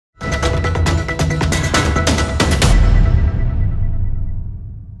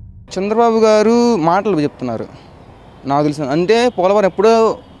చంద్రబాబు గారు మాటలు చెప్తున్నారు నాకు తెలిసిన. అంటే పోలవరం ఎప్పుడో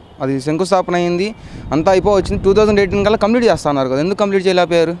అది శంకుస్థాపన అయింది, అంతా అయిపోవచ్చింది, 2018 కల్లా కంప్లీట్ చేస్తున్నారు కదా. ఎందుకు కంప్లీట్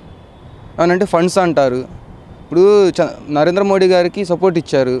చేయలేకపోయారు? అంటే ఫండ్స్ అంటారు. ఇప్పుడు నరేంద్ర మోడీ గారికి సపోర్ట్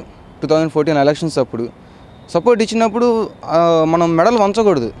ఇచ్చారు 2014 ఎలక్షన్స్ అప్పుడు. సపోర్ట్ ఇచ్చినప్పుడు మనం మెడలు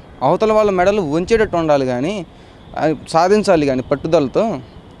వంచకూడదు, అవతల వాళ్ళ మెడలు వంచేటట్టు ఉండాలి, కానీ సాధించాలి కానీ పట్టుదలతో.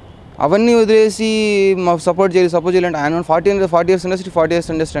 అవన్నీ వదిలేసి మాకు సపోర్ట్ చేయాలంటే ఆయన 40 years ఇండస్ట్రీ 40 years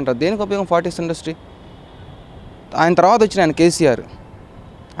ఇండస్ట్రీ అంటారు. దేనికి ఉపయోగం 40 years ఇండస్ట్రీ? ఆయన తర్వాత వచ్చిన ఆయన కేసీఆర్,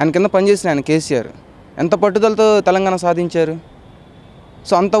 ఆయన కింద పనిచేసిన ఆయన కేసీఆర్ ఎంత పట్టుదలతో తెలంగాణ సాధించారు.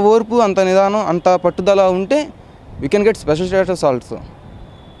 సో అంత ఓర్పు, అంత నిదానం, అంత పట్టుదల ఉంటే we can get special status also.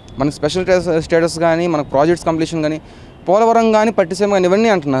 మనకు స్పెషల్ స్టేటస్ కానీ, మనకు ప్రాజెక్ట్స్ కంప్లీషన్ కానీ, పోలవరం కానీ, పట్టిసీమ కానీ ఇవన్నీ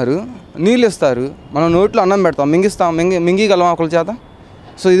అంటున్నారు. నీళ్ళు ఇస్తారు, మనం నోట్లో అన్నం పెడతాం, మింగిగలం ఒకరి చేత.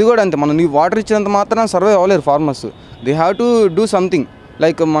 సో ఇది కూడా అంతే, మనం వాటర్ ఇచ్చినంత మాత్రం survey అవ్వలేరు farmers. They have to do something.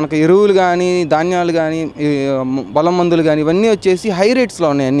 Like మనకు ఎరువులు కానీ, ధాన్యాలు కానీ, బలం మందులు కానీ ఇవన్నీ వచ్చేసి హై రేట్స్లో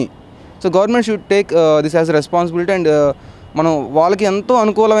ఉన్నాయి అన్నీ. So government should take this as responsibility. And మనం వాళ్ళకి ఎంతో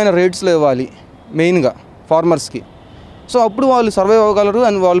అనుకూలమైన రేట్స్లో ఇవ్వాలి మెయిన్గా ఫార్మర్స్కి. సో అప్పుడు వాళ్ళు సర్వే అవ్వగలరు.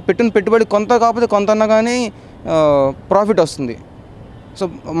 అండ్ వాళ్ళు పెట్టిన పెట్టుబడి కొంత కాకపోతే కొంత అన్నా కానీ ప్రాఫిట్ వస్తుంది. సో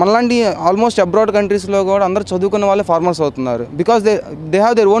మనలాంటి ఆల్మోస్ట్ అబ్రాడ్ కంట్రీస్లో కూడా అందరూ చదువుకున్న వాళ్ళే ఫార్మర్స్ అవుతున్నారు. Because they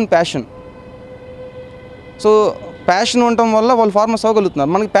have their own passion. So passion ఉండటం వల్ల వాళ్ళు ఫార్మర్స్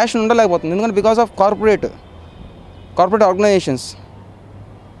అవ్వగలుగుతున్నారు. మనకి ప్యాషన్ ఉండలేకపోతుంది, ఎందుకంటే because of corporate organisations.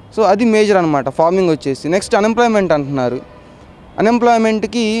 So అది మేజర్ అనమాట ఫార్మింగ్ వచ్చేసి. నెక్స్ట్ అన్ఎంప్లాయ్మెంట్ అంటున్నారు.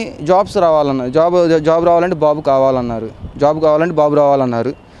 అన్ఎంప్లాయ్మెంట్కి జాబ్స్ రావాలన్నారు. జాబ్ రావాలంటే బాబు కావాలన్నారు. జాబ్ కావాలంటే బాబు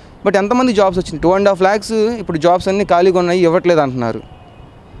రావాలన్నారు. బట్ ఎంతమంది జాబ్స్ వచ్చింది? 2.5 lakhs ఇప్పుడు జాబ్స్ అన్నీ ఖాళీగా ఉన్నాయి, ఇవ్వట్లేదు అంటున్నారు.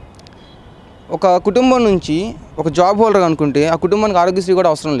 ఒక కుటుంబం నుంచి ఒక జాబ్ హోల్డర్ అనుకుంటే ఆ కుటుంబానికి ఆరోగ్యశ్రీ కూడా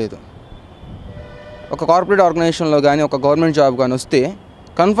అవసరం లేదు. ఒక కార్పొరేట్ ఆర్గనైజేషన్లో కానీ, ఒక గవర్నమెంట్ జాబ్ కానీ వస్తే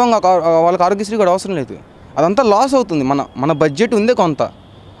కన్ఫర్మ్గా వాళ్ళకి ఆరోగ్యశ్రీ కూడా అవసరం లేదు. అదంతా లాస్ అవుతుంది. మన బడ్జెట్ ఉందే కొంత,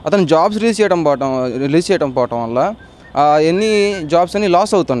 అతను జాబ్స్ రిలీజ్ చేయడం పోవటం వల్ల ఎన్ని జాబ్స్ అన్నీ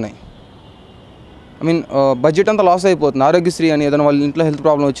లాస్ అవుతున్నాయి. ఐ మీన్ బడ్జెట్ అంతా లాస్ అయిపోతుంది. ఆరోగ్యశ్రీ అని ఏదైనా వాళ్ళ ఇంట్లో హెల్త్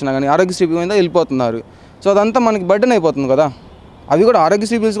ప్రాబ్లం వచ్చినా కానీ ఆరోగ్యశ్రీ మీద వెళ్ళిపోతున్నారు. సో అదంతా మనకి బర్డెన్ అయిపోతుంది కదా. అవి కూడా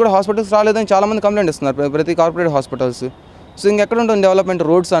ఆరోగ్యశ్రీ బిల్స్ కూడా హాస్పిటల్స్ రాలేదని చాలామంది కంప్లైంట్ ఇస్తున్నారు, ప్రతి కార్పొరేట్ హాస్పిటల్స్. సో ఇంకెక్కడ ఉంటుంది డెవలప్మెంట్?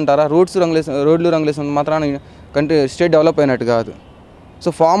 రోడ్స్ అంటారా? రోడ్లు రంగులేసిన మాత్రాన స్టేట్ డెవలప్ అయినట్టు కాదు.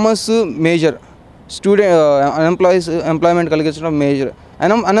 సో ఫార్మర్స్ మేజర్, ఎంప్లాయ్మెంట్ కలిగించడం మేజర్.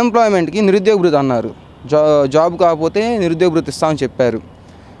 అన్ఎంప్లాయ్మెంట్కి నిరుద్యోగ భృతి అన్నారు. జాబ్ కాకపోతే నిరుద్యోగ భృతి ఇస్తామని చెప్పారు.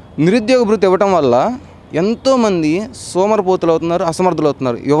 నిరుద్యోగ భృతి ఇవ్వటం వల్ల ఎంతోమంది సోమరపోతులు అవుతున్నారు, అసమర్థులు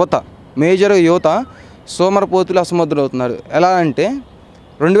అవుతున్నారు. మేజర్ యువత సోమరపోతులు, అసమర్థులు అవుతున్నారు. ఎలా అంటే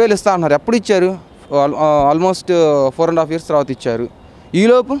 2000 ఇస్తా అంటున్నారు. ఎప్పుడు ఇచ్చారు? ఆల్మోస్ట్ 4.5 years తర్వాత ఇచ్చారు.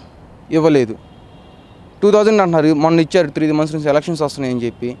 ఈలోపు ఇవ్వలేదు. 2000 అంటున్నారు, మొన్న ఇచ్చారు. 3 months నుంచి ఎలక్షన్స్ వస్తున్నాయని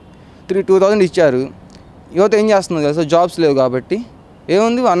చెప్పి 2000 ఇచ్చారు. యువత ఏం చేస్తుంది తెలుసా? జాబ్స్ లేవు కాబట్టి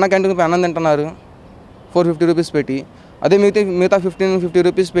ఏముంది, అన్న క్యాంటీన్కి పోయి అన్నం తింటున్నారు 450 rupees పెట్టి. అదే మిగతా 15-50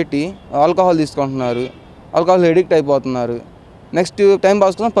 rupees పెట్టి ఆల్కహాల్ తీసుకుంటున్నారు, ఆల్కహాల్ ఎడిక్ట్ అయిపోతున్నారు. నెక్స్ట్ టైం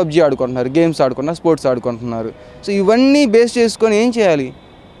పాస్ కోసం పబ్జీ ఆడుకుంటున్నారు, గేమ్స్ ఆడుకుంటున్నారు, స్పోర్ట్స్ ఆడుకుంటున్నారు. సో ఇవన్నీ బేస్ చేసుకొని ఏం చేయాలి?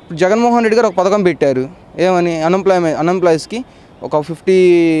 ఇప్పుడు జగన్మోహన్ రెడ్డి గారు ఒక పథకం పెట్టారు. ఏమని? అన్ఎంప్లాయీస్కి ఒక 50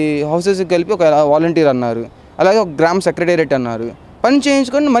 houses కలిపి ఒక వాలంటీర్ అన్నారు. అలాగే ఒక గ్రామ సెక్రటేరియట్ అన్నారు. పని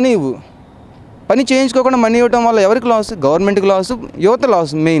చేయించుకొని మనీ ఇవ్వు. పని చేయించుకోకుండా మనీ ఇవ్వడం వల్ల ఎవరికి లాస్? గవర్నమెంట్కి లాస్, యువత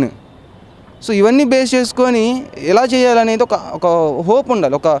లాస్ మెయిన్. సో ఇవన్నీ బేస్ చేసుకొని ఎలా చేయాలనేది ఒక హోప్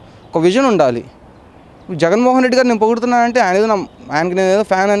ఉండాలి, ఒక విజన్ ఉండాలి. జగన్మోహన్ రెడ్డి గారు నేను పొగుడుతున్నానంటే ఆయనకి నేను ఏదో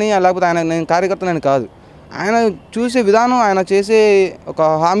ఫ్యాన్ అని, లేకపోతే నేను కార్యకర్తనని కాదు. ఆయన చూసే విధానం, ఆయన చేసే ఒక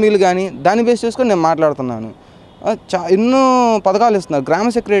హామీలు కానీ దాన్ని బేస్ చేసుకొని నేను మాట్లాడుతున్నాను. ఎన్నో పథకాలు ఇస్తున్నారు. గ్రామ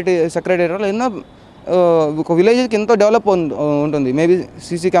సెక్రటేరియట్లో ఎన్నో ఒక విలేజ్కి ఎంతో డెవలప్ ఉంటుంది. మేబీ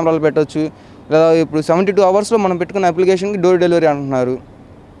సీసీ కెమెరాలు పెట్టవచ్చు, లేదా ఇప్పుడు 72 hours మనం పెట్టుకున్న అప్లికేషన్కి డోర్ డెలివరీ అంటున్నారు.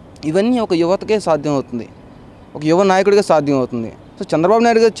 ఇవన్నీ ఒక యువతకే సాధ్యం అవుతుంది, ఒక యువ నాయకుడిగా సాధ్యం అవుతుంది. సో చంద్రబాబు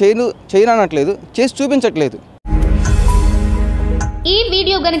నాయుడు గారు చేయనట్లేదు, చేసి చూపించట్లేదు. ఈ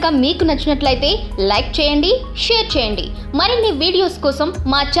వీడియో గనుక మీకు నచ్చినట్లయితే లైక్ చేయండి, షేర్ చేయండి. మరిన్ని వీడియోస్ కోసం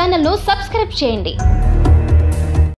మా ఛానల్ను సబ్స్క్రైబ్ చేయండి.